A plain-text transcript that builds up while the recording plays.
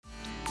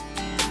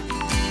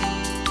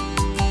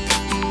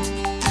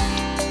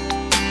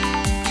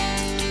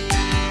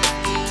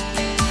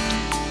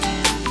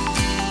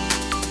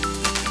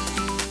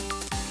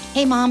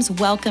Hey moms,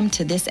 welcome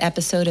to this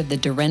episode of the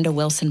Dorinda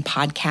Wilson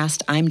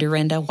podcast. I'm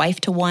Dorinda, wife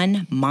to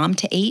 1, mom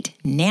to 8,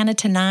 nana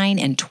to 9,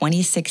 and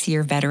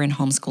 26-year veteran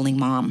homeschooling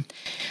mom.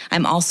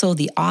 I'm also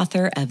the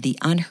author of The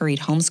Unhurried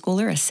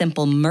Homeschooler, a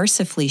simple,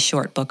 mercifully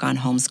short book on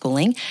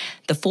homeschooling,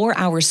 The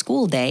 4-Hour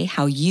School Day,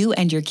 How You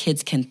and Your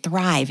Kids Can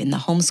Thrive in the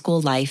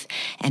Homeschool Life,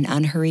 and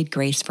Unhurried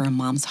Grace for a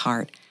Mom's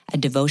Heart, a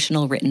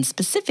devotional written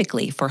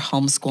specifically for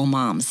homeschool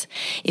moms.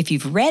 If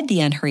you've read The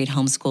Unhurried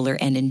Homeschooler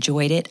and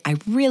enjoyed it, I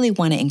really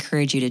want to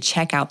encourage you to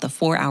check out the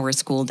 4-Hour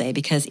School Day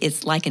because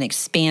it's like an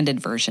expanded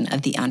version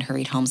of The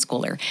Unhurried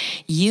Homeschooler.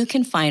 You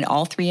can find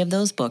all 3 of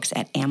those books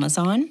at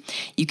Amazon.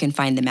 You can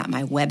find them at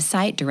my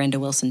website,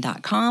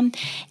 dorindawilson.com,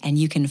 and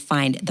you can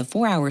find the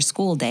 4-Hour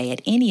School Day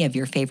at any of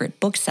your favorite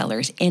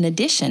booksellers in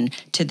addition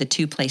to the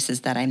 2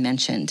 places that I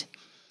mentioned.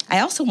 I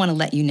also want to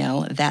let you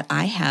know that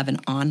I have an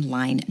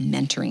online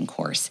mentoring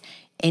course.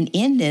 And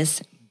in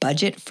this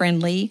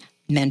budget-friendly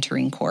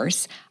mentoring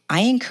course, I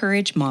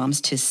encourage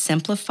moms to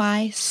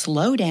simplify,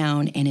 slow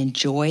down, and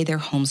enjoy their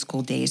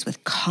homeschool days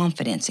with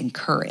confidence and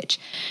courage.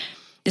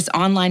 This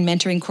online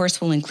mentoring course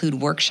will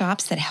include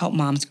workshops that help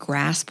moms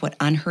grasp what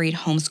unhurried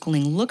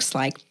homeschooling looks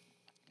like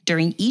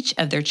during each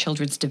of their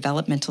children's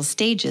developmental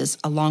stages,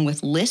 along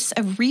with lists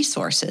of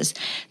resources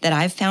that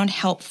I've found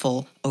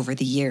helpful over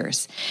the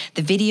years.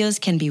 The videos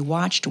can be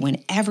watched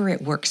whenever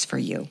it works for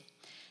you.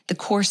 The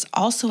course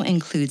also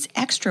includes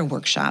extra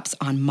workshops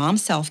on mom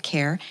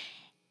self-care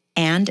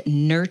and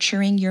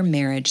nurturing your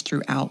marriage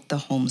throughout the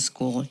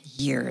homeschool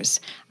years.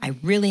 I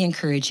really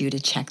encourage you to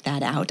check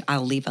that out.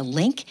 I'll leave a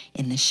link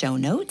in the show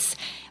notes,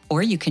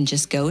 or you can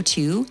just go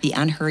to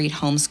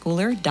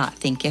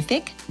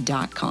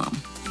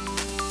theunhurriedhomeschooler.thinkific.com.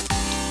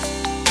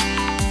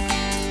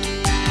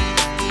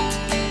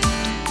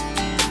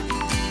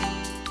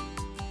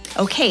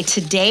 Okay,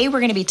 today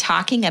we're going to be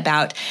talking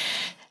about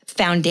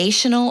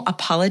foundational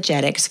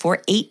apologetics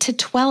for 8 to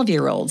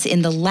 12-year-olds.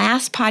 In the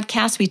last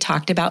podcast, we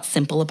talked about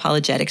simple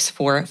apologetics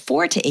for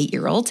 4 to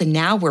 8-year-olds, and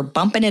now we're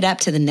bumping it up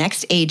to the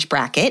next age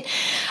bracket.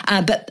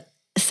 But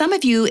some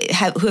of you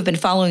who have been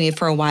following me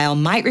for a while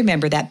might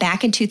remember that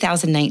back in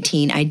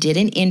 2019, I did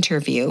an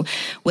interview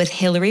with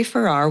Hillary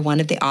Farrar, one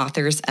of the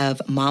authors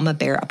of Mama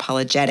Bear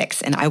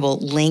Apologetics, and I will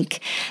link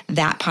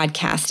that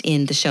podcast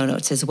in the show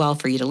notes as well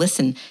for you to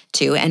listen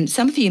to. And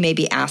some of you may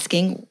be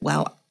asking,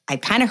 well, I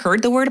kind of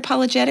heard the word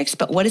apologetics,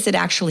 but what does it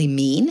actually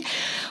mean?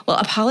 Well,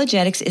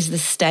 apologetics is the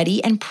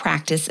study and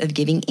practice of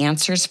giving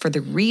answers for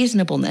the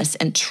reasonableness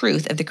and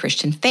truth of the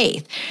Christian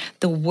faith.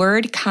 The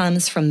word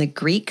comes from the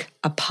Greek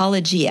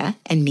apologia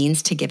and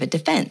means to give a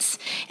defense.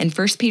 In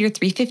 1 Peter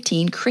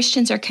 3:15,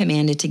 Christians are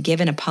commanded to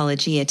give an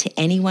apologia to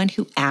anyone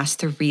who asks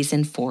the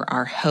reason for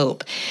our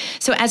hope.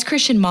 So as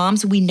Christian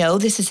moms, we know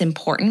this is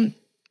important,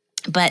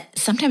 but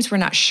sometimes we're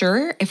not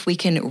sure if we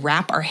can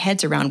wrap our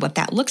heads around what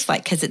that looks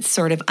like because it's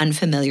sort of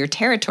unfamiliar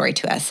territory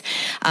to us,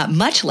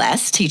 much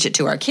less teach it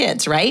to our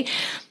kids, right?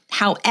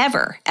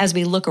 However, as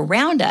we look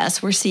around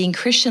us, we're seeing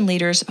Christian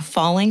leaders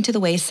falling to the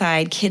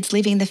wayside, kids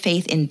leaving the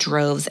faith in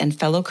droves, and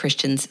fellow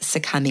Christians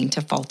succumbing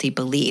to faulty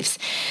beliefs.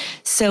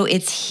 So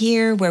it's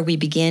here where we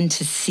begin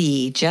to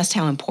see just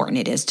how important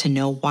it is to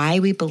know why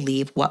we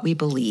believe what we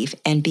believe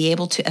and be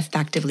able to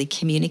effectively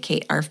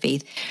communicate our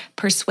faith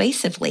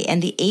persuasively.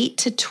 And the 8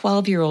 to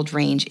 12-year-old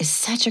range is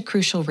such a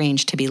crucial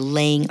range to be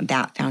laying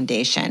that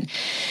foundation.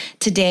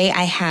 Today,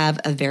 I have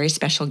a very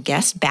special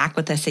guest back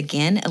with us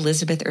again.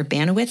 Elizabeth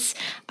Urbanowitz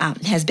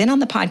has been on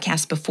the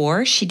podcast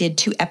before. She did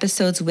 2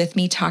 episodes with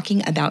me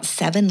talking about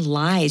 7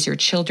 lies your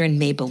children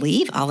may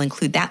believe. I'll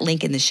include that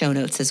link in the show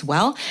notes as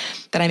well.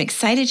 But I'm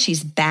excited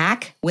she's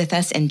back with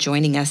us and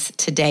joining us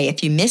today.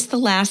 If you missed the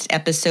last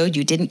episode,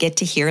 you didn't get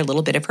to hear a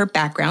little bit of her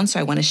background, so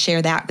I want to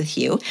share that with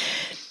you.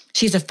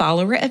 She's a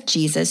follower of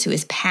Jesus who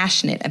is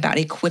passionate about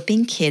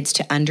equipping kids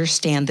to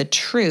understand the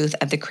truth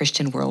of the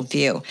Christian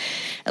worldview.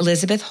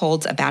 Elizabeth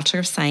holds a Bachelor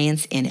of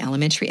Science in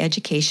Elementary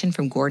Education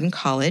from Gordon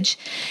College,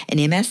 an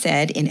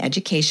MS.Ed in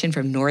Education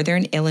from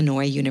Northern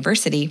Illinois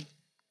University,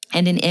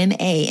 and an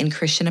MA in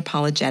Christian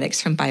Apologetics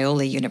from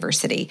Biola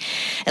University.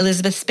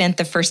 Elizabeth spent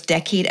the first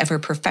decade of her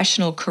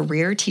professional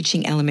career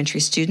teaching elementary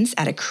students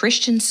at a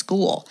Christian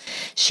school.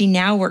 She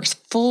now works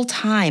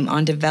full-time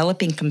on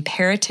developing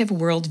comparative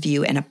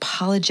worldview and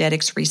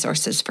apologetics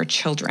resources for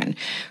children.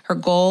 Her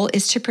goal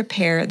is to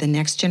prepare the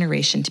next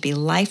generation to be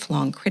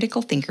lifelong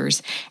critical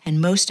thinkers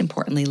and, most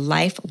importantly,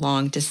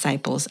 lifelong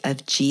disciples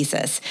of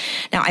Jesus.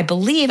 Now, I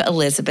believe,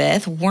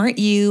 Elizabeth, weren't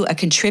you a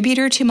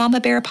contributor to Mama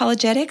Bear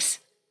Apologetics?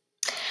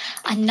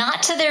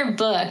 Not to their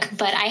book,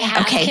 but I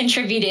have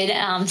contributed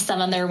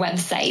some on their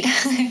website.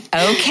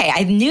 Okay.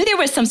 I knew there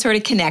was some sort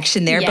of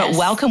connection there, Yes. But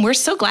welcome. We're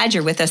so glad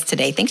you're with us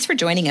today. Thanks for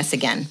joining us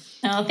again.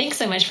 Oh, thanks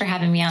so much for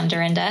having me on,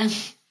 Dorinda.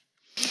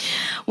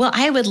 Well,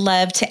 I would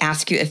love to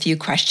ask you a few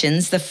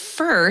questions. The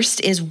first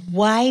is,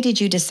 why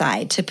did you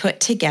decide to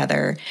put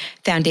together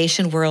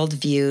Foundation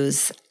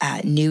Worldview's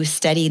new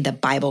Study the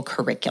Bible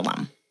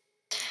curriculum?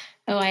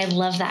 Oh, I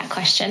love that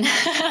question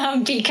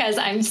because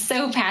I'm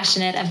so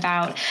passionate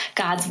about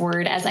God's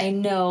word, as I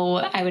know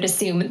I would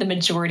assume the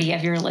majority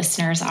of your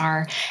listeners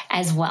are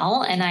as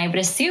well. And I would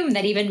assume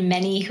that even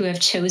many who have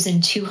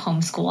chosen to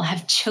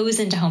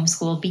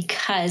homeschool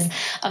because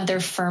of their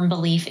firm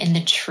belief in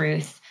the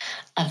truth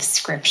of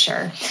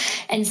Scripture.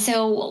 And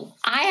so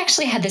I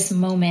actually had this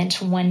moment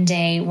one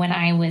day when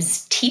I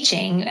was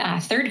teaching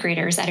third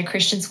graders at a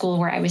Christian school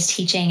where I was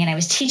teaching, and I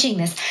was teaching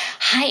this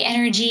high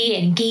energy,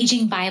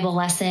 engaging Bible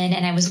lesson.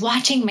 And I was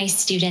watching my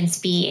students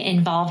be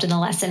involved in the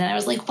lesson. And I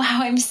was like,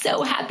 wow, I'm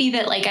so happy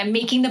that I'm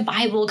making the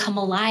Bible come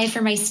alive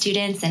for my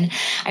students. And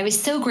I was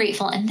so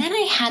grateful. And then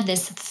I had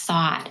this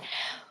thought,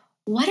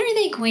 what are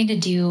they going to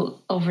do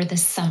over the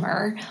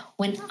summer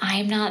when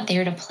I'm not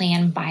there to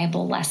plan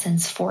Bible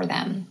lessons for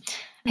them?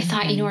 I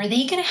thought, are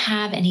they going to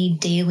have any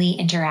daily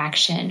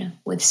interaction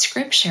with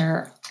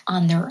Scripture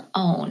on their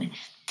own?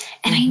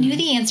 And I knew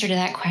the answer to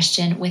that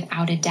question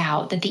without a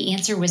doubt, that the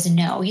answer was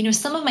no.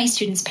 Some of my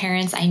students'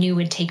 parents I knew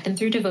would take them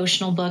through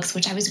devotional books,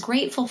 which I was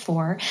grateful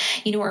for,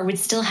 or would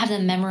still have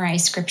them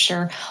memorize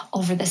Scripture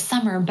over the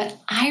summer. But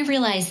I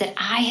realized that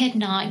I had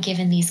not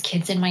given these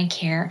kids in my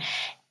care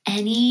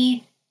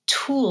any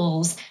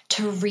tools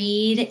to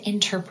read,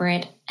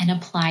 interpret, and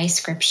apply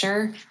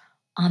Scripture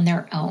on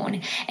their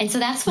own. And so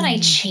that's when I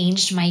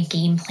changed my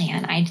game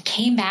plan. I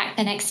came back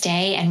the next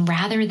day, and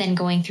rather than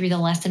going through the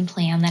lesson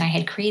plan that I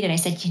had created, I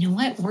said, you know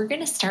what? We're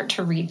going to start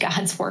to read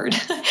God's word.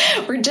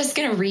 We're just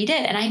going to read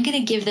it, and I'm going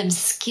to give them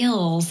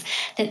skills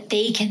that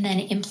they can then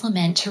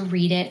implement to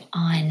read it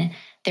on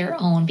their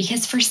own.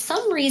 Because for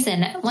some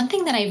reason, one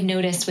thing that I've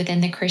noticed within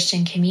the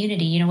Christian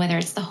community, whether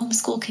it's the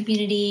homeschool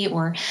community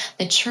or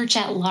the church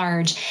at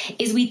large,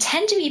 is we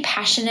tend to be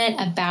passionate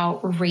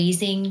about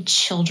raising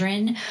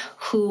children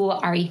who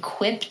are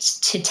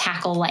equipped to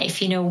tackle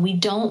life. We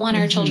don't want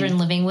our children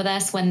living with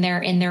us when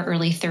they're in their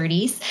early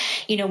 30s.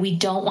 We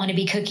don't want to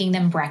be cooking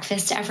them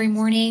breakfast every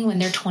morning when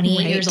they're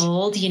 28 years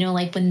old.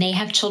 When they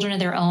have children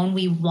of their own,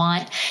 we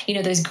want,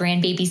 those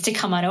grandbabies to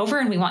come on over,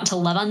 and we want to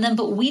love on them,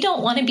 but we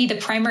don't want to be the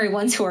primary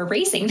ones who are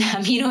raising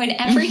them. In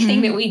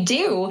everything that we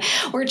do,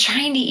 we're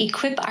trying to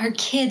equip our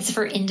kids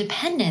for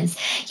independence.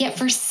 Yet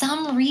for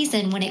some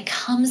reason, when it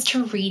comes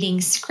to reading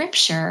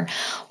Scripture,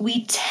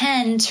 we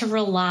tend to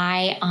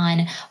rely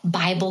on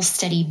Bible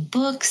study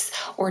books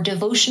or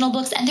devotional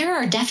books. And there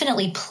are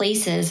definitely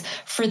places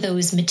for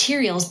those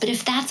materials. But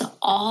if that's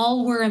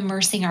all we're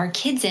immersing our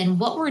kids in,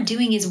 what we're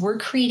doing is we're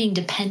creating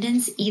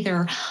dependence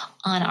either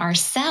on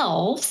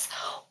ourselves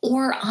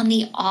or on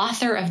the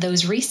author of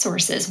those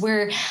resources,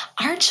 where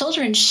our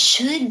children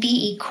should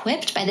be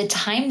equipped by the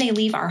time they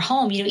leave our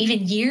home, even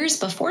years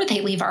before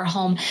they leave our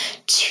home,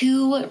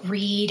 to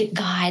read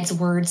God's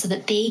word so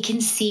that they can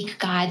seek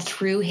God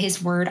through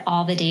his word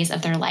all the days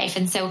of their life.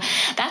 And so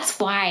that's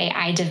why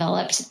I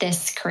developed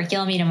this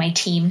curriculum. My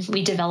team,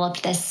 we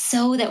developed this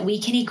so that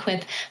we can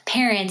equip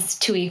parents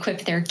to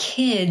equip their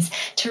kids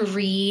to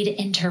read,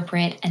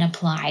 interpret, and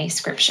apply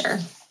Scripture.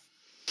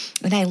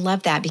 And I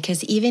love that,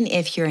 because even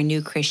if you're a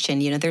new Christian,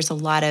 there's a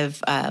lot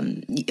of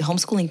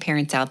homeschooling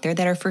parents out there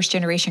that are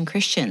first-generation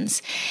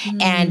Christians.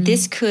 And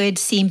this could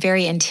seem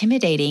very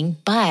intimidating,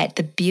 but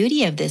the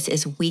beauty of this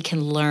is we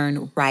can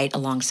learn right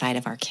alongside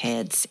of our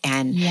kids.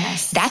 And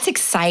that's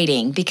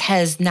exciting,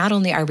 because not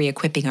only are we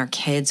equipping our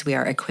kids, we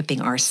are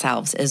equipping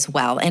ourselves as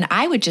well. And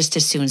I would just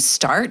as soon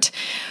start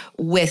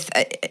with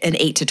an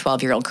 8 to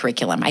 12-year-old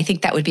curriculum. I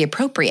think that would be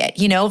appropriate,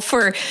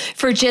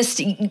 for just,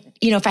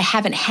 if I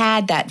haven't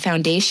had that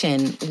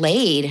foundation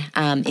laid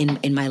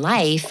in my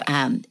life,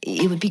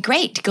 it would be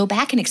great to go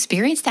back and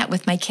experience that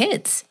with my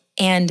kids.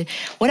 And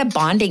what a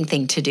bonding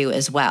thing to do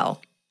as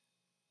well.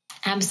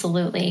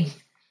 Absolutely.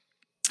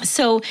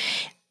 So,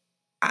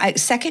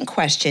 second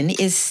question,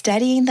 is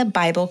studying the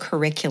Bible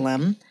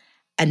curriculum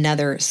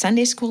another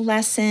Sunday school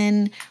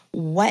lesson?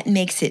 What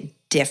makes it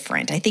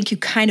different? I think you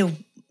kind of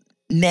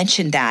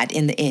mentioned that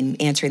in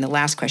answering the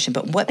last question,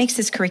 but what makes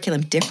this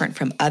curriculum different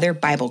from other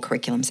Bible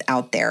curriculums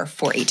out there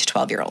for 8 to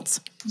 12-year-olds?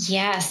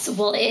 Yes.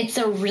 Well, it's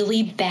a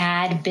really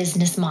bad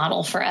business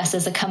model for us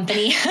as a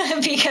company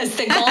because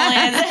the goal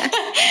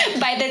is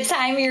by the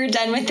time you're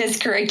done with this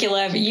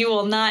curriculum, you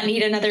will not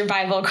need another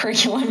Bible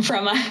curriculum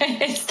from us. So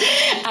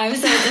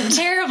it's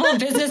a terrible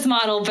business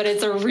model, but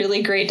it's a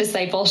really great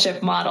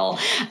discipleship model.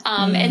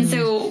 And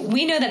so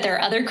we know that there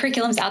are other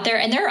curriculums out there,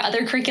 and there are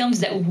other curriculums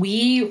that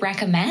we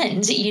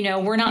recommend.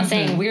 We're not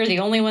saying we're the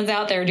only ones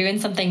out there doing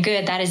something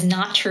good. That is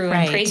not true.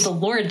 Right. And praise the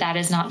Lord, that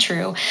is not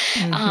true.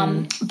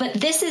 But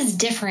this is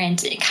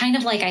different, kind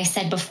of like I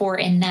said before,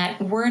 in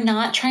that we're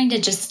not trying to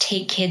just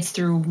take kids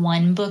through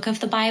one book of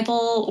the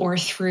Bible or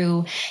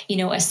through,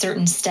 a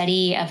certain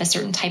study of a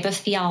certain type of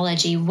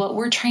theology. What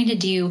we're trying to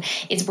do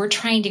is we're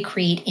trying to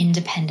create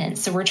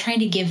independence. So we're trying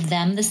to give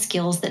them the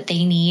skills that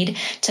they need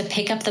to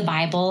pick up the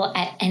Bible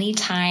at any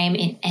time,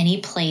 in any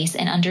place,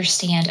 and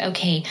understand,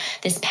 okay,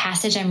 this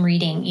passage I'm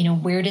reading,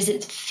 where does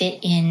it fit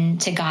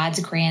into God's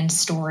grand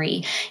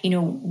story?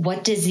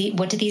 What do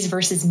these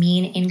verses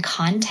mean in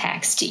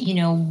context?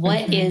 What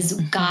What is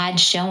God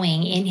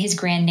showing in his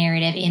grand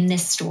narrative in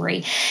this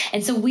story?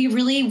 And so we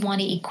really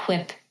want to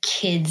equip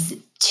kids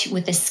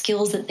with the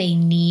skills that they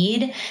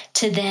need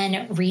to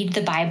then read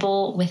the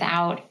Bible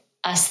without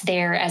us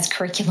there as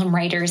curriculum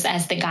writers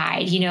as the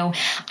guide.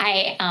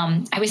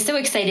 I was so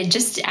excited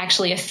just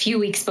actually a few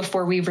weeks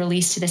before we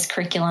released this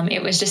curriculum.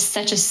 It was just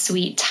such a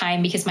sweet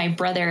time because my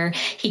brother,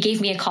 he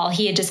gave me a call.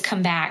 He had just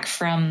come back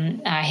from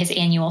his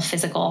annual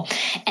physical,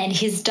 and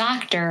his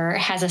doctor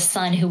has a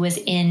son who was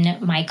in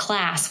my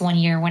class one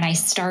year when I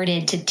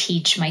started to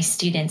teach my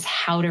students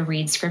how to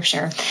read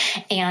scripture.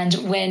 And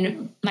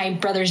when my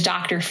brother's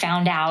doctor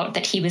found out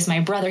that he was my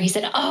brother, he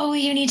said, "Oh,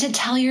 you need to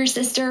tell your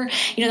sister,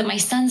 that my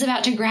son's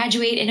about to graduate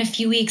in a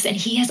few weeks, and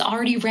he has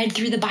already read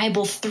through the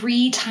Bible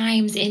 3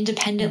 times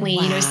independently,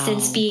 Wow.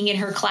 Since being in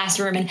her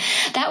classroom." And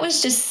that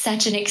was just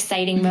such an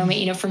exciting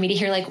moment, for me to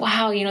hear like,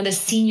 wow, the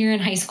senior in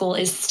high school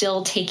is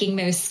still taking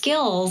those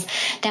skills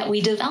that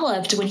we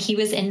developed when he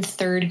was in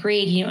 3rd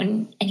grade,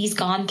 and he's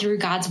gone through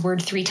God's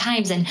word 3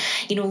 times. And,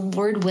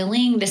 Lord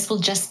willing, this will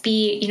just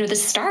be, the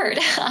start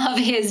of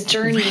his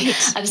journey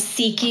of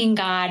seeking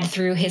God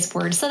through his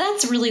word. So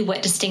that's really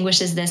what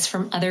distinguishes this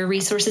from other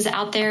resources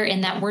out there,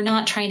 in that we're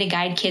not trying to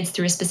guide kids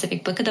through a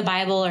specific book of the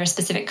Bible or a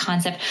specific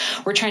concept.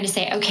 We're trying to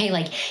say, okay,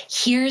 like,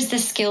 here's the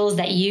skills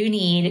that you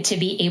need to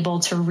be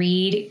able to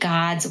read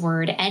God's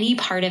word, any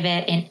part of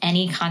it, in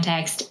any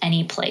context,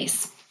 any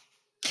place.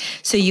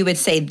 So you would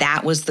say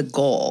that was the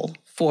goal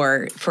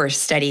for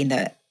studying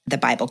the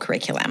Bible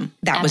curriculum.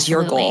 That was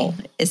your goal,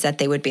 is that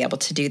they would be able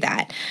to do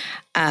that.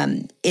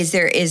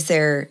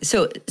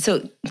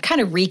 So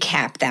kind of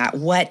recap that.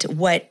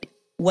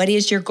 What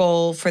is your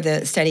goal for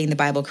the studying the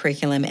Bible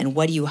curriculum, and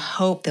what do you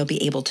hope they'll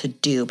be able to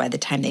do by the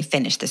time they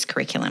finish this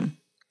curriculum?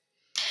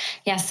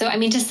 Yeah. So,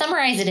 to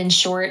summarize it in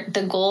short,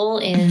 the goal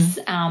is,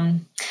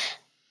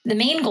 the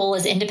main goal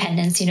is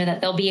independence,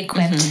 that they'll be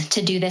equipped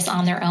to do this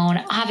on their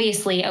own.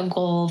 Obviously, a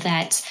goal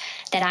that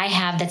I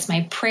have, that's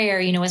my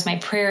prayer, was my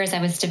prayer as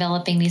I was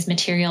developing these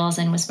materials,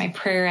 and was my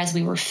prayer as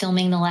we were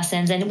filming the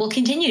lessons, and it will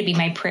continue to be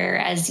my prayer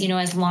as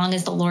long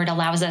as the Lord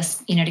allows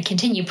us, to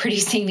continue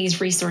producing these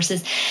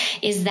resources,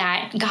 is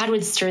that God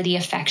would stir the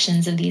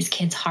affections of these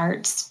kids'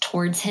 hearts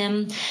towards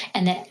him.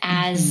 And that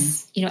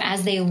as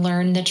they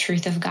learn the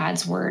truth of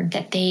God's word,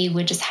 that they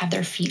would just have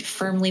their feet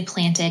firmly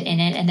planted in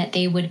it, and that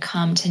they would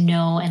come to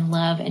know and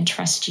love and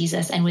trust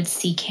Jesus, and would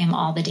seek him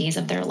all the days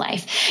of their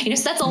life.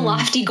 So that's a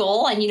lofty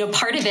goal. And,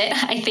 part of it,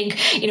 I think,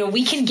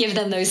 we can give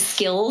them those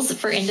skills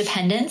for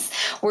independence,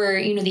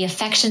 where, the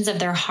affections of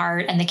their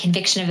heart and the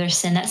conviction of their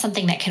sin, that's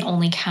something that can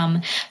only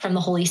come from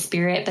the Holy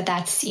Spirit. But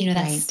that's,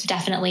 that's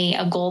definitely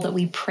a goal that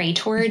we pray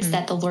towards,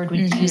 that the Lord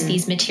would use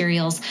these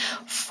materials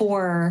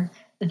for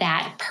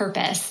that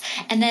purpose.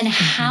 And then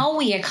how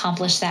we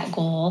accomplish that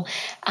goal,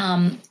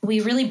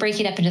 we really break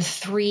it up into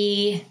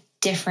 3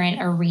 different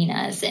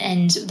arenas.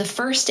 And the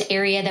first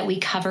area that we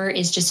cover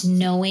is just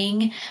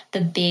knowing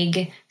the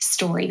big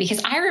story.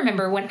 Because I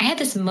remember when I had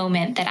this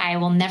moment that I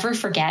will never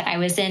forget.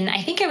 I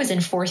think I was in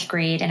 4th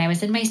grade, and I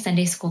was in my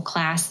Sunday school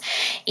class.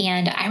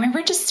 And I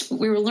remember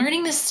we were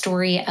learning the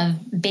story of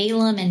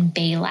Balaam and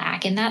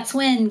Balak. And that's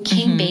when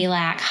King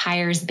Balak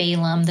hires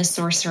Balaam, the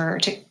sorcerer,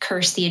 to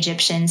curse the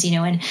Egyptians,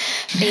 and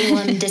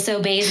Balaam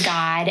disobeys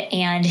God,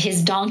 and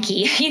his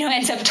donkey,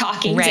 ends up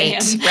talking to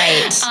him.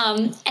 Right.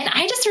 And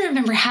I just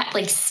remember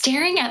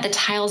staring at the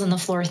tiles on the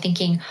floor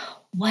thinking,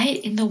 what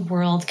in the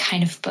world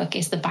kind of book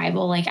is the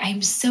Bible? Like,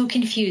 I'm so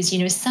confused.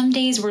 Some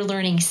days we're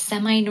learning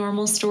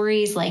semi-normal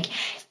stories, like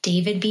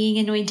David being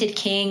anointed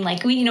king.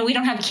 Like, we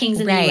don't have kings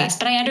in the U.S.,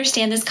 but I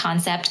understand this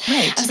concept.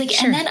 Right. I was like,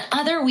 sure. And then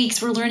other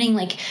weeks we're learning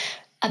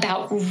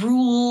about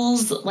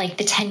rules, like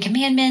the 10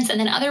 Commandments. And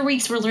then other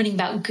weeks we're learning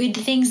about good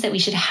things that we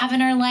should have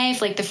in our life,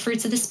 like the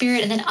fruits of the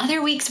Spirit. And then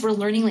other weeks we're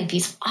learning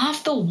these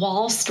off the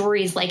wall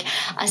stories, like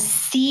a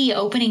sea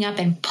opening up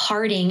and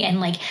parting,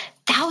 and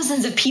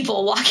thousands of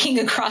people walking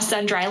across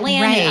on dry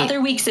land. Right. And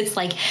other weeks it's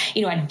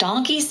a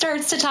donkey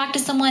starts to talk to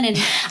someone. And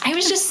I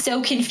was just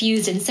so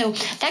confused. And so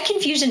that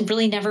confusion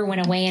really never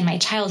went away in my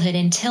childhood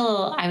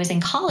until I was in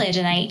college,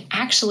 and I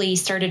actually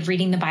started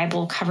reading the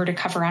Bible cover to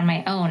cover on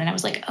my own. And I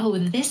was like, oh,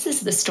 this is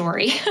the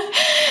story.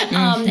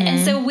 And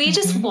so we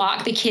just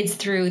walk the kids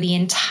through the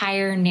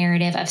entire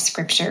narrative of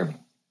Scripture.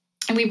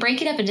 And we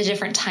break it up into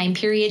different time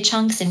period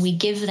chunks, and we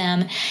give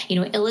them,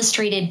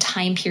 illustrated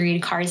time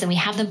period cards, and we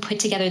have them put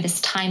together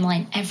this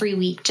timeline every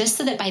week, just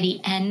so that by the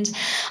end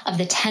of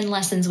the 10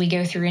 lessons we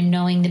go through in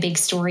knowing the big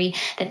story,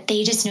 that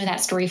they just know that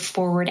story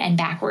forward and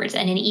backwards.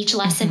 And in each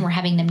lesson, we're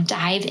having them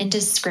dive into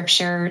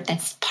Scripture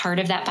that's part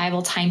of that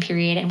Bible time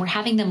period, and we're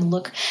having them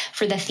look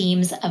for the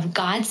themes of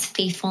God's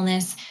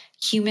faithfulness,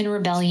 human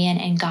rebellion,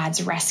 and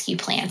God's rescue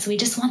plan. So we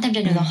just want them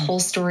to know the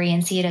whole story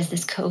and see it as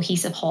this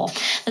cohesive whole.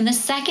 Then the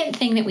second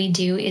thing that we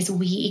do is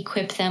we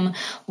equip them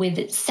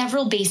with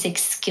several basic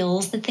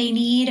skills that they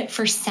need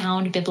for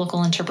sound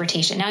biblical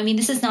interpretation. Now,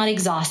 this is not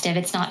exhaustive.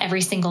 It's not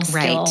every single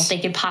skill they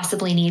could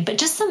possibly need, but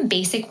just some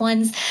basic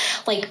ones,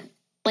 like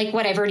like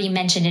what I've already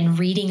mentioned, in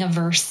reading a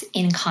verse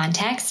in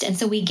context. And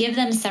so we give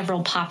them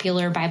several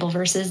popular Bible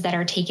verses that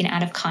are taken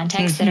out of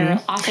context that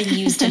are often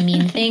used to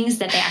mean things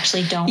that they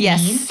actually don't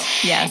mean.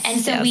 Yes.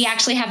 And so we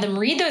actually have them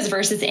read those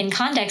verses in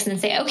context and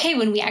say, okay,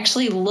 when we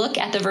actually look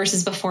at the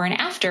verses before and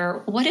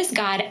after, what is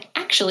God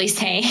actually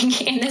saying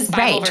in this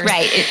Bible verse?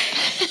 Right.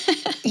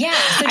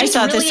 So I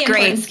saw really this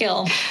great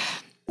skill.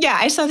 Yeah,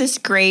 I saw this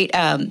great,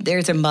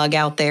 there's a mug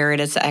out there,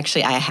 and it's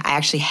actually, I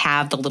actually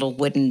have the little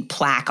wooden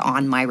plaque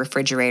on my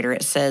refrigerator.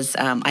 It says,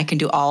 I can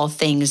do all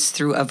things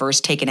through a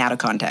verse taken out of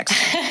context.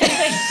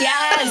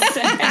 Yes,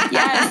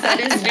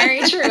 that is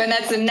very true. And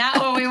that's not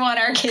what we want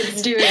our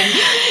kids doing.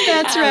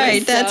 That's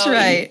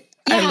right.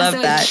 Yeah, I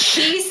love that.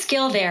 Key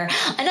skill there.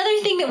 Another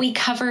thing that we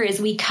cover is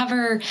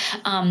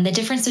the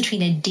difference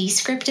between a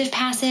descriptive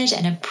passage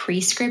and a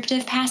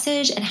prescriptive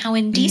passage, and how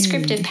in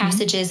descriptive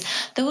passages,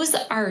 those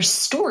are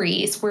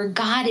stories where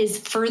God is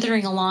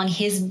furthering along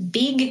his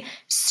big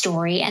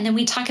story. And then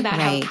we talk about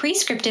how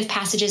prescriptive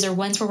passages are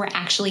ones where we're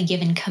actually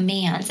given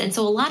commands. And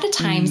so a lot of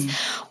times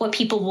what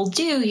people will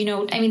do,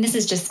 this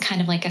is just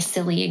kind of like a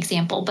silly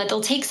example, but they'll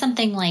take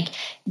something like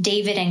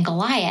David and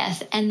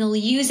Goliath and they'll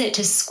use it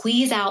to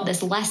squeeze out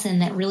this lesson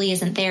that really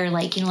isn't there.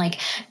 Like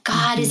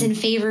God is in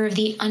favor of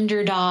the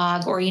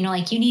underdog, or,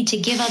 you need to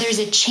give others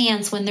a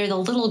chance when they're the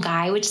little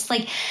guy, which is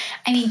could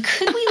we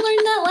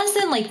learn that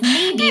lesson?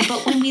 Maybe,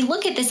 but when we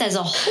look at this as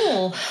a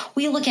whole,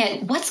 we look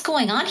at what's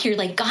going on here.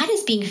 God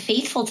is being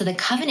faithful to the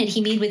covenant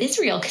he made with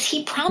Israel, because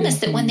he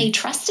promised that when they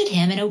trusted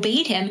him and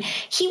obeyed him,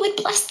 he would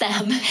bless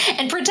them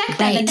and protect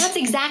them. And that's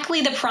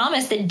exactly the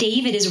promise that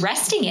David is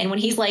resting in when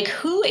he's like,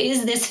 who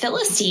is this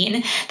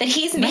Philistine that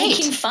he's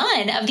making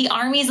fun of the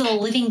armies of the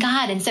living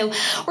God? And so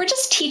we're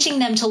just teaching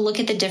them to look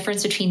at the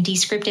difference between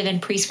descriptive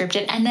and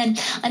prescriptive. And then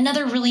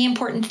another really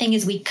important thing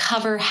is we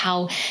cover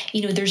how,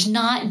 there's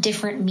not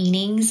different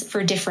meanings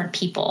for different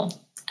people.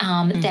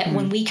 That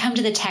when we come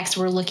to the text,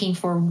 we're looking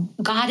for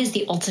God is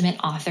the ultimate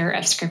author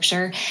of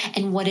Scripture,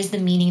 and what is the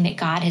meaning that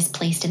God has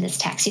placed in this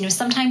text.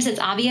 Sometimes it's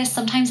obvious,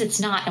 sometimes it's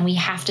not, and we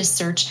have to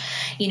search,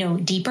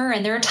 deeper.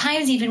 And there are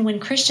times even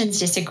when Christians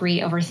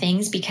disagree over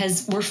things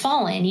because we're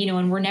fallen,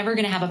 and we're never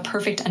going to have a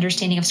perfect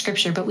understanding of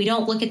Scripture. But we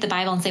don't look at the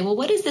Bible and say, well,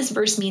 what does this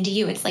verse mean to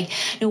you? It's like,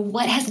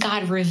 what has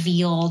God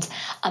revealed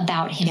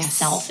about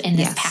himself in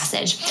this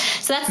passage?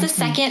 So that's the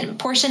second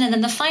portion. And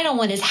then the final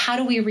one is, how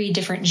do we read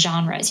different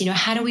genres?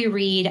 How do we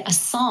read a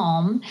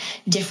psalm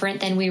different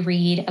than we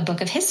read a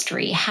book of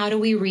history? How do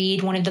we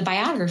read one of the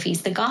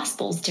biographies, the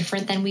Gospels,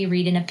 different than we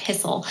read an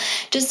epistle?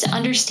 Just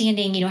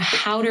understanding,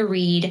 how to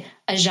read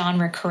a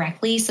genre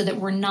correctly so that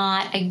we're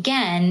not,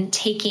 again,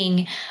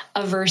 taking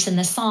a verse in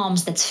the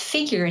Psalms that's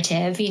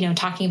figurative,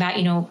 talking about,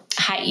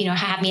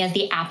 have me as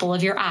the apple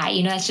of your eye.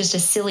 That's just a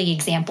silly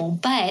example.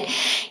 But,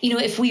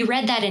 if we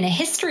read that in a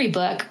history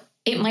book,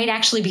 it might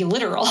actually be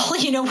literal,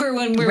 where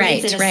when we're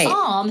raised in a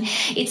psalm,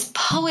 it's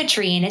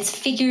poetry and it's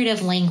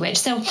figurative language.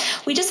 So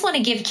we just want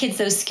to give kids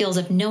those skills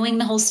of knowing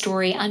the whole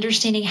story,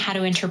 understanding how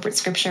to interpret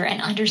Scripture,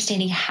 and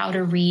understanding how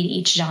to read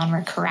each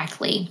genre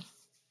correctly.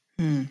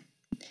 I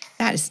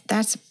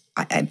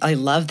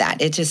love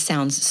that. It just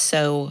sounds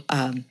so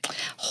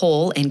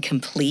whole and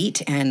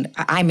complete. And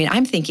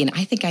I'm thinking,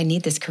 I think I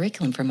need this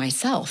curriculum for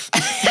myself.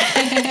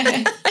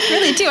 I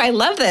really do. I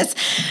love this.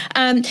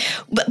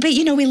 But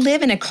we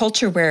live in a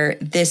culture where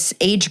this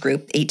age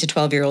group, 8 to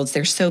 12-year-olds,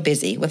 they're so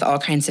busy with all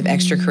kinds of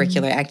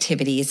extracurricular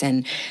activities.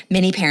 And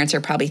many parents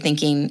are probably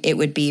thinking it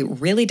would be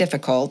really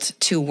difficult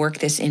to work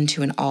this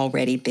into an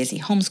already busy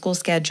homeschool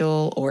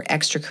schedule or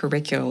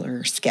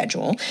extracurricular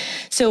schedule.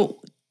 So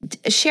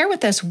share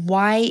with us,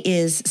 why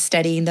is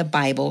studying the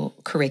Bible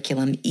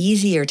curriculum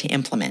easier to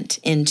implement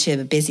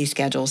into busy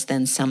schedules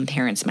than some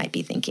parents might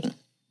be thinking?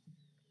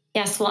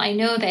 Yes, well, I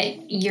know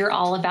that you're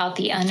all about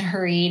the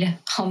unhurried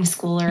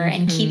homeschooler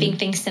and keeping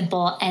things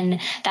simple.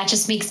 And that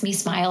just makes me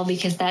smile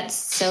because that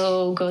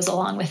so goes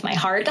along with my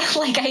heart.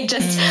 I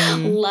just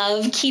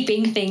love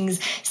keeping things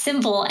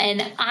simple.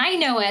 And I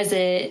know as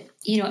a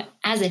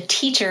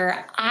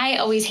teacher, I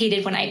always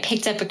hated when I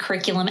picked up a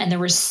curriculum and there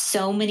were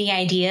so many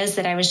ideas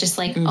that I was just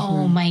like,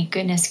 oh my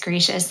goodness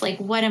gracious,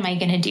 what am I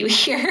going to do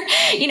here?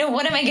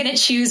 What am I going to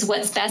choose?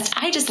 What's best?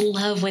 I just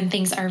love when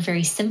things are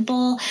very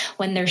simple,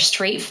 when they're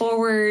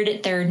straightforward,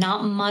 they're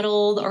not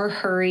muddled or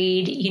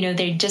hurried,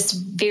 they're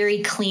just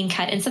very clean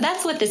cut. And so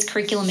that's what this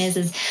curriculum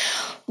is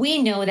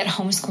we know that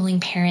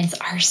homeschooling parents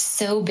are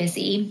so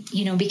busy,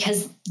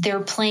 because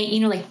they're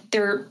playing,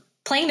 they're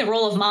playing the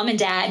role of mom and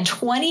dad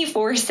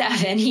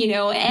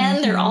 24/7,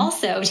 and they're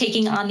also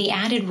taking on the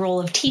added role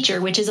of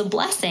teacher, which is a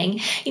blessing,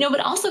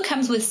 but also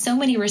comes with so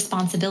many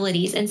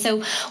responsibilities. And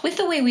so with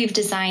the way we've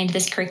designed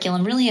this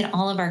curriculum, really in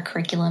all of our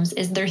curriculums,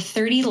 is they're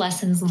 30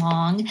 lessons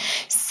long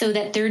so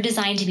that they're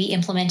designed to be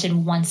implemented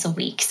once a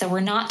week. So we're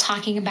not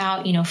talking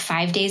about,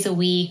 5 days a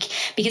week,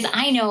 because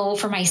I know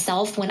for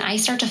myself, when I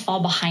start to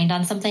fall behind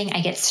on something, I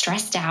get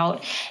stressed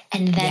out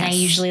and then I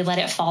usually let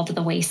it fall to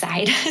the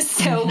wayside.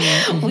 So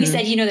we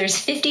said, there's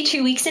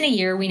 52 weeks in a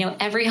year. We know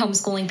every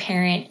homeschooling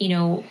parent,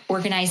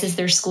 organizes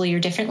their school year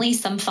differently.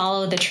 Some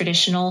follow the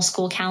traditional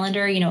school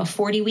calendar,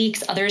 40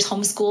 weeks, others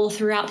homeschool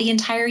throughout the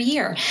entire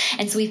year.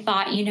 And so we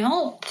thought,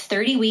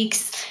 30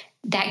 weeks,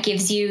 that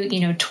gives you,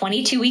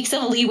 22 weeks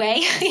of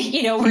leeway,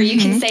 where you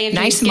can say, if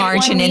nice you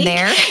margin week, in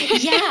there.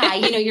 yeah,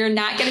 you're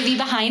not going to be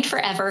behind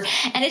forever.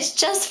 And it's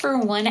just for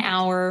 1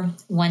 hour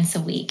once a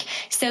week.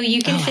 So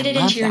you can fit it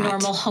into your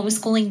normal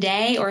homeschooling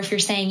day. Or if you're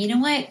saying, you know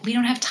what, we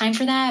don't have time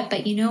for that,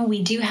 but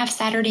we do have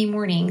Saturday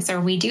mornings,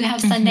 or we do have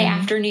Sunday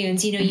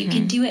afternoons, you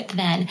can do it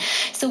then.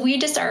 So we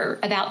just are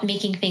about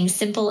making things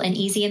simple and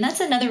easy. And that's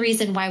another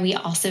reason why we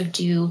also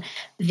do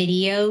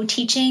video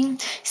teaching,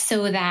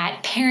 so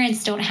that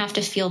parents don't have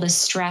to feel the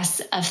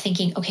stress of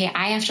thinking, okay,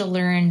 I have to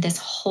learn this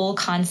whole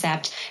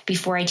concept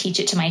before I teach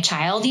it to my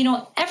child.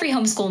 Every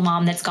homeschool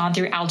mom that's gone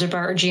through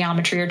algebra or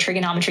geometry or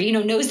trigonometry,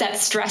 knows that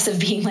stress of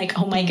being like,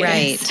 oh my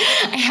goodness,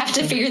 I have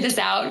to figure this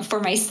out for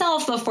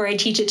myself before I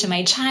teach it to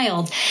my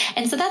child.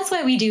 And so that's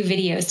why we do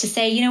videos, to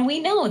say, we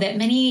know that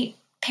many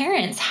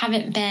parents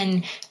haven't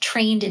been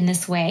trained in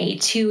this way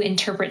to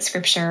interpret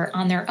scripture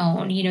on their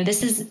own.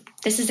 This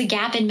is a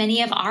gap in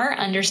many of our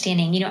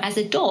understanding, as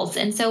adults.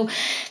 And so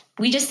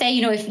we just say,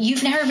 if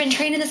you've never been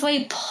trained in this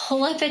way,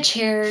 pull up a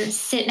chair,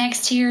 sit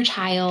next to your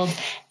child,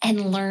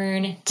 and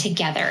learn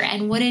together.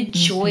 And what a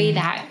joy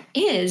that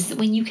is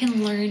when you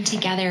can learn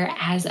together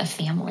as a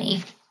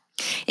family.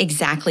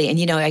 Exactly. And,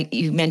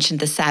 you mentioned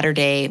the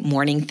Saturday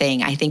morning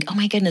thing. I think, oh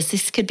my goodness,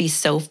 this could be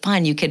so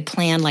fun. You could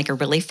plan like a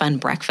really fun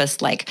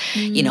breakfast, like,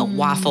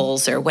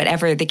 waffles or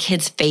whatever the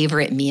kid's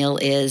favorite meal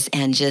is.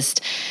 And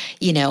just,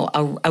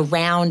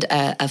 around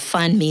a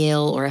fun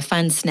meal or a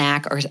fun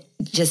snack or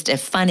just a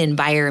fun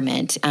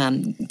environment,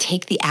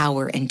 take the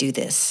hour and do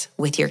this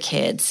with your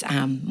kids.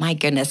 My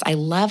goodness, I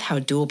love how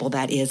doable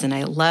that is. And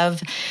I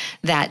love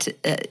that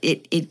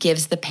it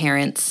gives the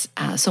parents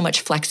so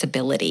much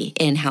flexibility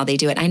in how they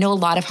do it. I know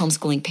a lot of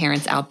homeschooling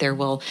parents out there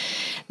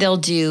they'll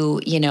do,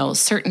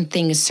 certain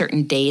things,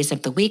 certain days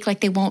of the week.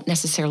 Like they won't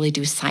necessarily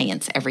do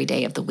science every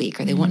day of the week,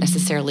 or they won't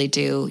necessarily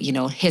do,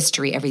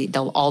 history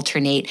they'll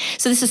alternate.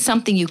 So this is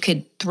something you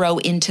could throw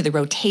into the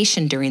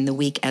rotation during the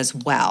week as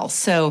well.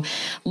 So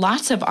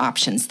lots of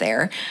options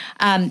there.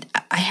 I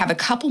have a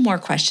couple more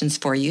questions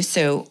for you.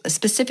 So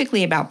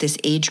specifically about this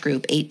age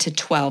group, 8 to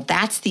 12,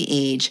 that's the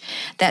age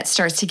that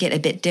starts to get a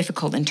bit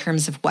difficult in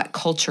terms of what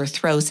culture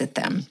throws at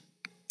them.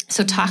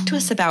 So talk to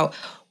us about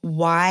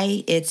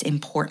why it's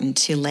important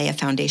to lay a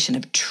foundation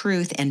of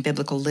truth and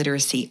biblical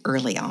literacy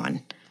early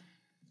on.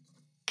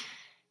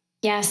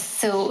 Yes.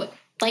 So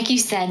like you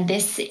said,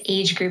 this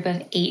age group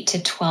of 8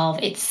 to 12,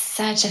 it's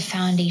such a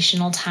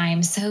foundational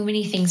time. So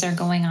many things are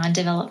going on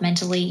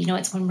developmentally.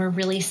 It's when we're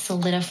really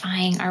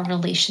solidifying our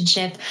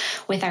relationship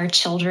with our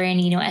children,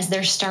 as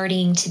they're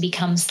starting to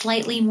become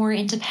slightly more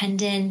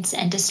independent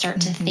and to start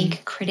to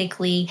think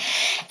critically.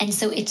 And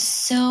so it's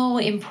so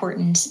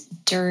important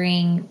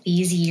during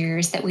these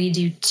years that we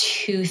do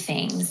two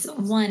things.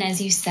 One,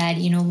 as you said,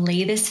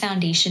 lay this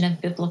foundation of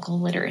biblical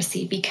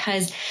literacy,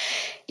 because,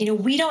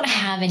 we don't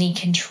have any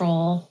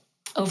control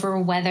over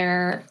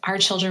whether our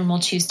children will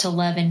choose to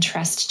love and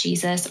trust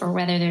Jesus or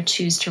whether they'll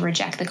choose to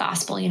reject the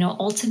gospel.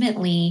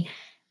 Ultimately,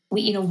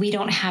 we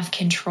don't have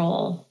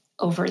control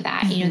over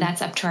that.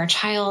 That's up to our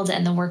child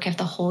and the work of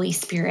the Holy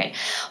Spirit.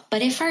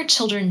 But if our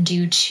children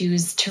do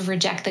choose to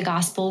reject the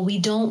gospel, we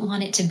don't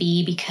want it to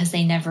be because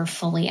they never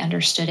fully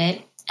understood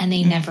it and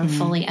they never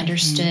fully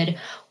understood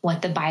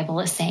what the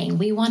Bible is saying.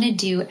 We want to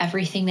do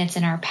everything that's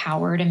in our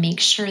power to make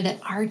sure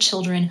that our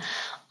children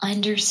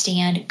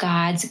understand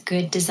God's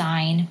good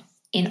design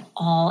in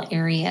all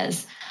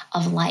areas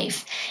of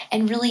life.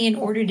 And really, in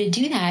order to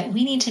do that,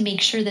 we need to make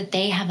sure that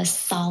they have a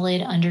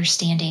solid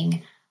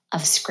understanding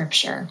of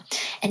scripture.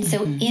 And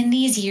so in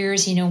these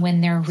years,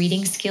 when their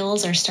reading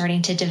skills are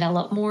starting to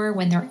develop more,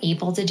 when they're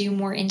able to do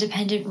more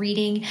independent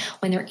reading,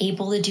 when they're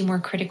able to do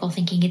more critical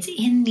thinking, it's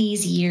in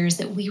these years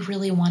that we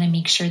really want to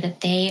make sure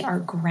that they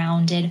are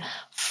grounded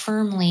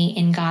firmly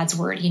in God's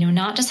word,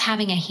 not just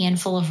having a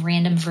handful of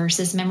random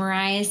verses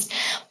memorized,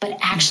 but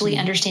actually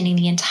understanding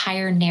the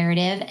entire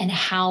narrative and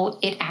how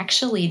it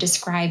actually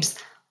describes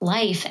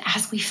life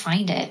as we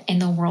find it in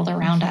the world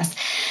around us.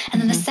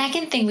 And then the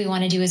second thing we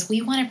want to do is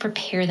we want to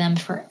prepare them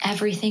for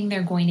everything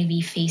they're going to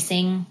be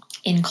facing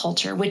in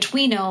culture, which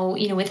we know,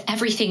 with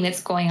everything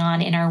that's going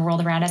on in our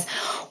world around us,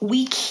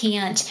 we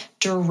can't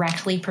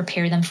directly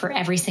prepare them for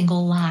every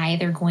single lie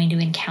they're going to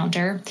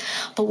encounter.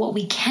 But what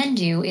we can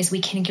do is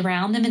we can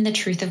ground them in the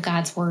truth of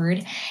God's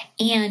word,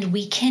 and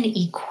we can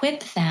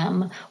equip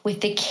them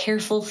with the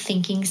careful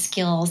thinking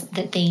skills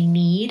that they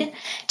need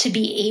to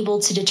be able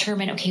to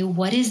determine, okay,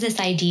 what is this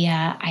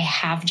idea I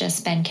have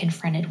just been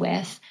confronted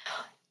with?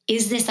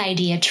 Is this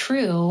idea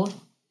true?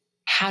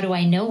 How do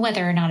I know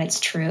whether or not it's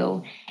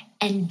true?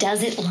 And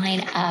does it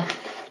line up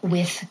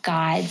with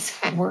God's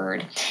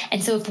word.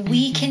 And so if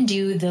we can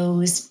do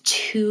those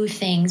two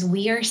things,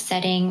 we are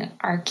setting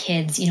our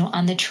kids,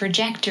 on the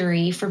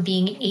trajectory for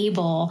being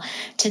able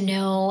to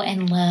know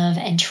and love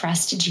and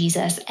trust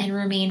Jesus and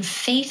remain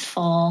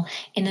faithful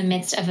in the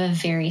midst of a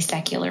very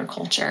secular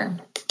culture.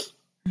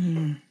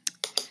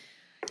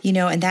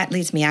 And that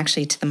leads me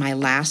actually to my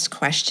last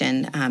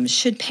question.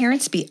 Should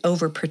parents be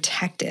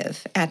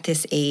overprotective at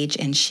this age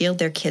and shield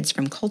their kids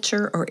from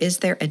culture, or is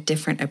there a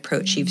different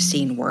approach you've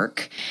seen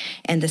work?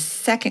 And the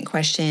second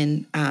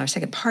question,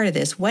 second part of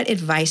this, what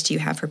advice do you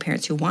have for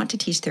parents who want to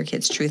teach their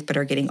kids truth but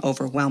are getting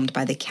overwhelmed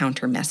by the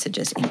counter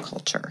messages in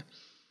culture?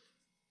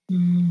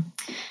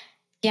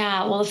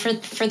 Yeah, well,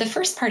 for the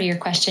first part of your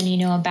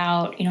question,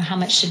 about, how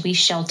much should we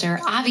shelter?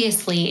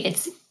 Obviously,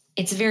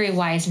 it's very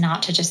wise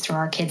not to just throw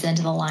our kids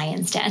into the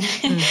lion's den.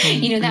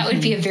 That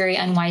would be a very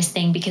unwise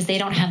thing because they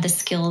don't have the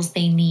skills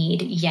they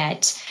need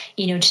yet,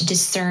 to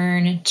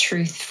discern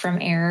truth from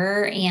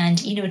error and,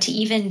 to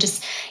even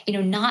just,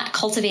 not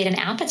cultivate an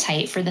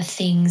appetite for the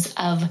things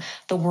of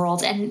the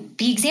world. And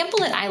the example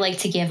that I like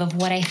to give of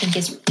what I think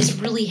is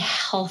really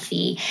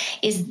healthy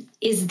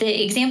is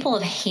the example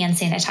of hand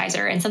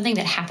sanitizer and something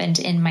that happened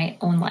in my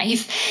own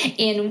life.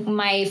 In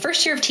my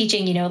first year of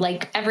teaching,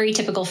 like every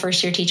typical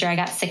first year teacher, I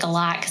got sick a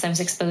lot because I was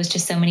exposed to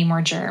so many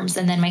more germs.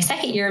 And then my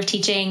second year of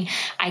teaching,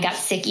 I got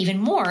sick even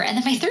more. And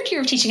then my third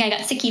year of teaching, I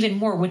got sick even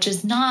more, which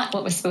is not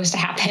what was supposed to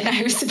happen.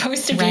 I was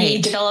supposed to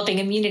be developing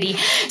immunity.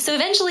 So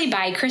eventually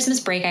by Christmas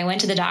break, I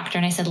went to the doctor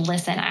and I said,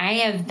 listen, I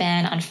have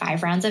been on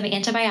 5 rounds of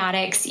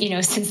antibiotics,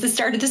 since the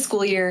start of the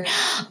school year.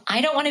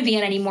 I don't want to be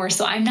on anymore.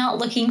 So I'm not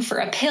looking for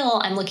a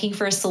pill. I'm looking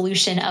for a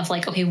solution of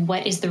like, okay,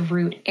 what is the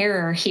root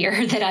error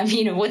here that I'm,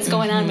 what's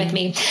going on with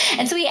me?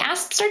 And so he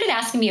started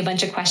asking me a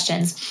bunch of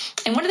questions.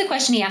 And one of the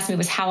questions he asked me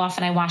was how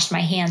often I washed my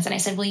hands. And I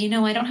said, well,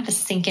 I don't have a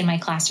sink in my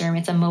classroom.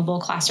 It's a mobile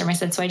classroom. I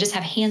said, so I just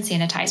have hand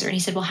sanitizer. And he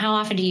said, well, how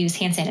often do you use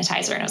hand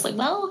sanitizer? And I was like,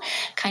 well,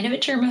 kind of a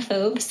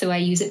germaphobe. So I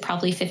use it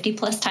probably 50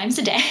 plus times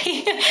a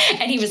day.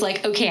 And he was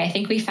like, okay, I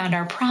think we found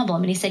our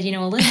problem. And he said,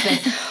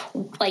 Elizabeth,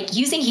 like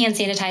using hand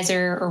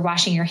sanitizer or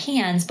washing your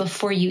hands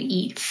before you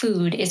eat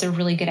food is a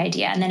really good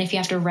idea. And then if you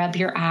have to rub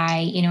your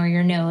eye, or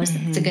your nose,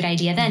 it's a good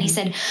idea. Then he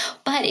said,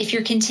 but if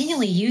you're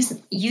continually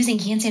using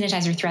hand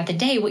sanitizer throughout the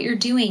day, what you're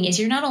doing is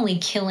you're not only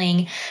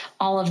killing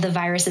all of the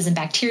viruses and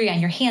bacteria on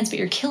your hands, but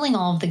you're killing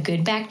all of the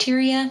good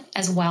bacteria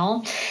as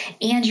well.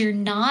 And you're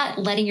not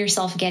letting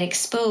yourself get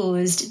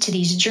exposed to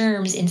these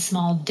germs in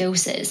small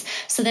doses.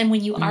 So then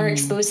when you are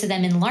exposed to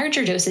them in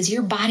larger doses,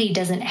 your body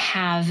doesn't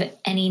have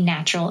any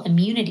natural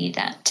immunity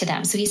to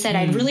them. So he said,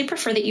 I'd really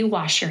prefer that you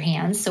wash your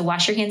hands. So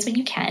wash your hands when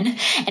you can.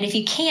 And if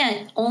you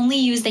can't, only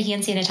use the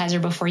hand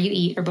sanitizer before you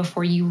eat or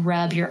before you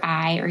rub your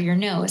eye or your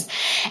nose.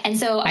 And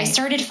so I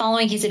started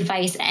following his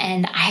advice,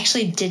 and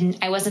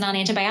I wasn't on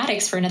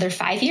antibiotics for another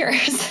 5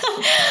 years.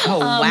 Oh,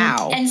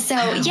 wow. And so,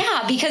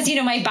 because,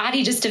 my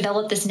body just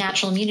developed this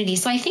natural immunity.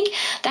 So I think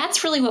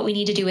that's really what we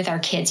need to do with our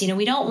kids.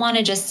 We don't want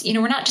to just,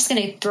 we're not just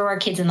going to throw our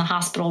kids in the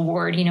hospital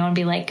ward, and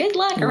be like, good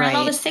luck around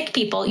all the sick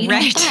people,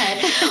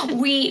 but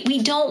we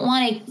don't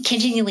want to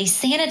continually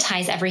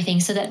sanitize everything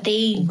so that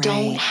they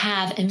don't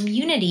have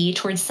immunity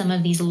towards some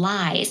of these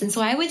lies. And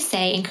so I would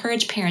say,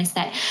 encourage parents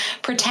that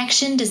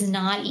protection does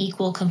not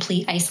equal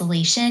complete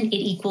isolation. It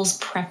equals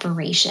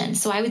preparation.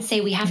 So I would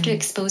say we have to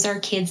expose our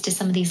kids to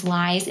some of these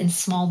lies in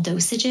small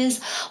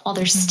dosages while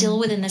they're still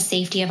within the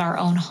safety of our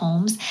own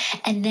homes,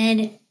 and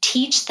then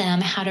teach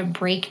them how to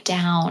break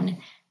down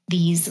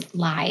these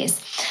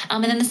lies.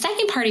 And then the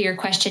second part of your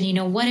question,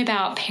 what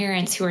about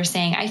parents who are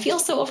saying, I feel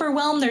so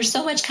overwhelmed, there's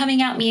so much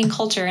coming at me in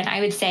culture? And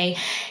I would say,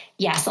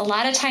 yes, a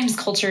lot of times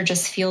culture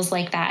just feels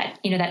like that,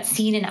 that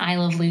scene in I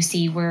Love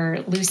Lucy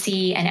where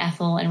Lucy and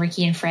Ethel and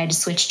Ricky and Fred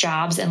switch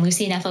jobs, and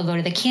Lucy and Ethel go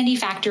to the candy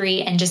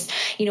factory and just,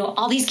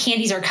 all these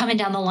candies are coming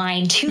down the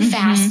line too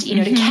fast,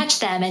 to catch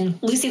them. And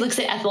Lucy looks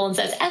at Ethel and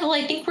says, Ethel,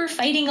 I think we're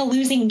fighting a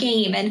losing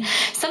game. And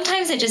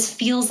sometimes it just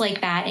feels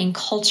like that in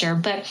culture.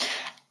 But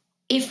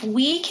if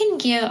we can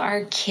give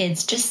our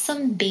kids just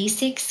some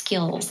basic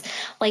skills,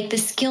 like the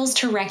skills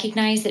to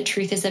recognize that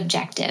truth is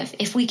objective,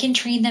 if we can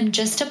train them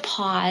just to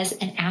pause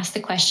and ask the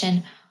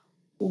question,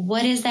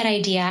 what is that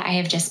idea I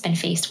have just been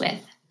faced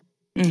with?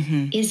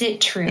 Is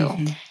it true?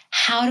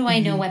 How do I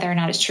know whether or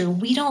not it's true?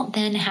 We don't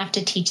then have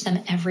to teach them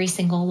every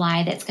single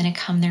lie that's going to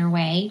come their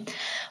way,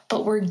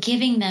 but we're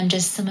giving them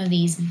just some of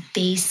these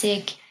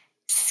basic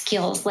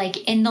skills.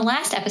 Like in the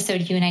last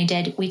episode you and I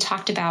did, we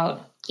talked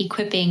about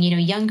equipping,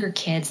 younger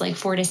kids like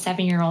 4 to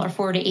 7-year-old or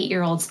 4 to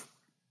 8-year-olds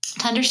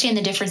to understand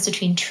the difference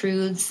between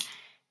truths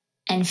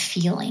and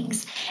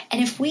feelings.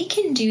 And if we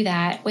can do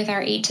that with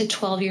our 8 to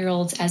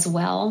 12-year-olds as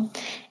well,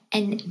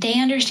 and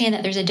they understand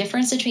that there's a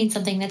difference between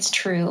something that's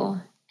true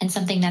and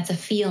something that's a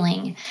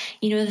feeling,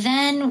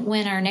 then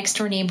when our next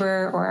door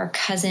neighbor or our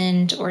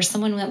cousin or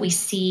someone that we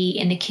see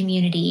in the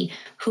community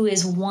who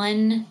is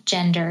one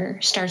gender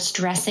starts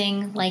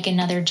dressing like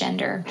another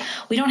gender,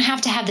 we don't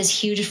have to have this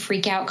huge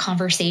freak out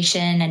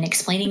conversation and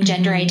explaining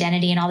gender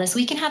identity and all this.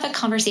 We can have a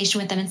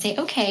conversation with them and say,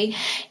 okay,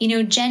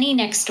 Jenny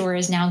next door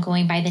is now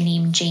going by the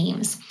name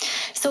James.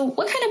 So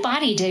what kind of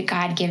body did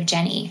God give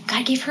Jenny?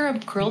 God gave her a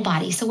girl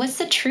body. So what's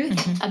the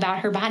truth about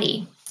her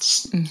body?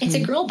 It's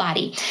a girl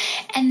body.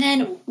 And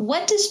then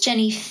what does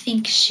Jenny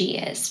think she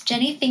is?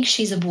 Jenny thinks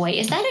she's a boy.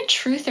 Is that a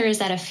truth or is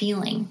that a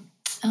feeling?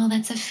 Oh,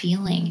 that's a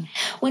feeling.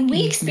 When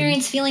we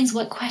experience feelings,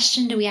 what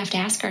question do we have to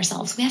ask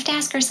ourselves? We have to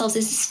ask ourselves,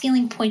 is this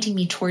feeling pointing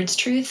me towards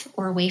truth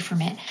or away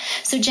from it?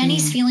 So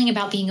Jenny's feeling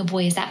about being a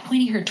boy, is that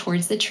pointing her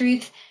towards the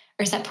truth?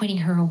 Or is that pointing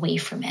her away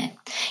from it?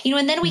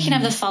 And then we can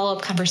have the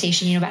follow-up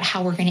conversation, about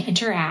how we're going to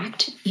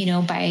interact,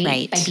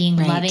 by being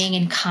loving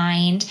and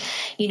kind,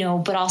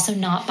 but also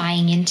not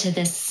buying into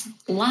this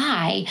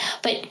lie.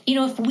 But,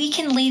 if we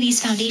can lay these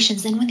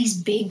foundations, then when these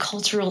big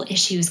cultural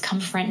issues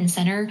come front and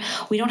center,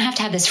 we don't have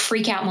to have this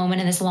freak out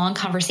moment and this long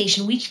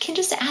conversation. We can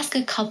just ask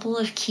a couple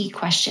of key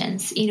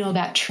questions,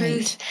 about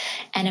truth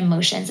and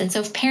emotions. And so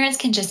if parents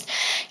can just,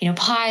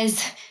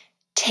 pause,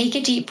 take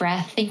a deep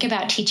breath, think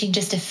about teaching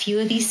just a few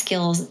of these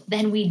skills,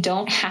 then we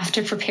don't have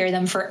to prepare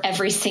them for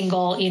every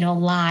single,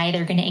 lie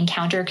they're going to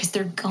encounter, because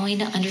they're going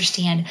to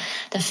understand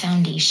the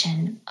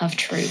foundation of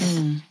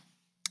truth.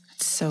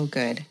 So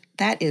good.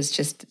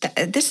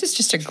 This is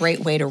just a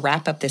great way to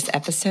wrap up this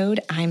episode.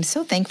 I'm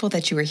so thankful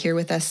that you were here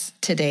with us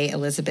today,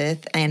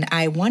 Elizabeth. And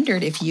I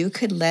wondered if you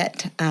could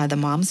let the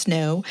moms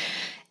know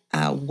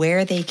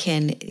where they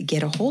can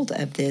get a hold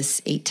of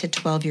this 8 to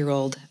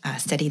 12-year-old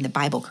studying the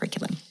Bible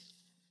curriculum.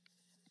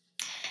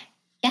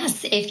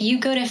 Yes, if you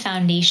go to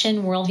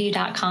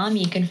foundationworldview.com,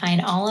 you can find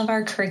all of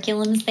our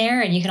curriculums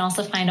there, and you can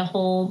also find a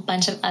whole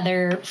bunch of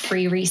other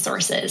free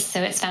resources.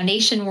 So it's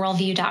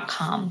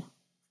foundationworldview.com.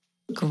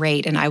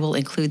 Great, and I will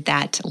include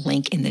that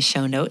link in the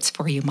show notes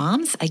for you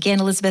moms. Again,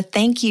 Elizabeth,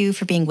 thank you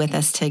for being with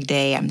us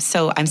today. I'm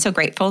so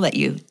grateful that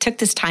you took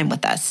this time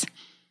with us.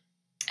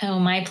 Oh,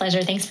 my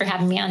pleasure. Thanks for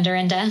having me on,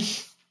 Dorinda.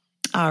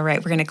 All right,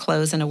 we're going to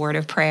close in a word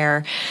of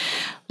prayer.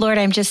 Lord,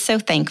 I'm just so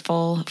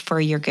thankful for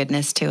your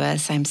goodness to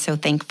us. I'm so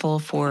thankful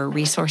for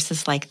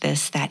resources like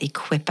this that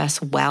equip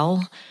us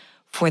well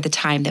for the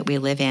time that we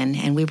live in.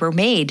 And we were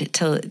made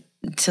to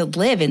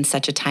live in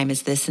such a time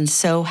as this, and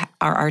so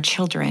are our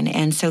children.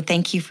 And so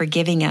thank you for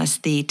giving us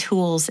the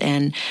tools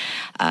and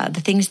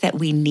the things that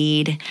we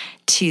need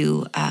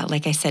to,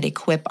 like I said,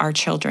 equip our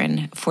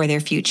children for their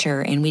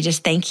future. And we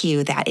just thank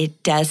you that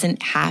it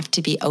doesn't have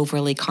to be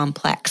overly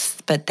complex,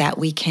 but that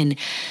we can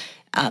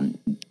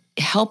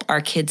help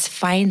our kids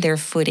find their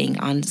footing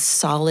on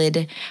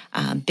solid,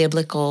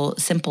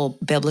 simple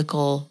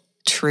biblical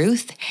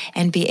truth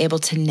and be able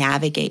to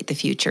navigate the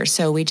future.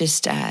 So we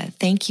just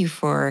thank you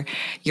for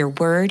your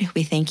word.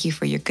 We thank you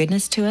for your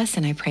goodness to us.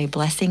 And I pray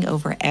blessing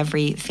over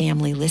every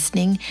family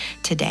listening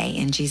today.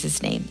 In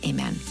Jesus' name,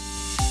 amen.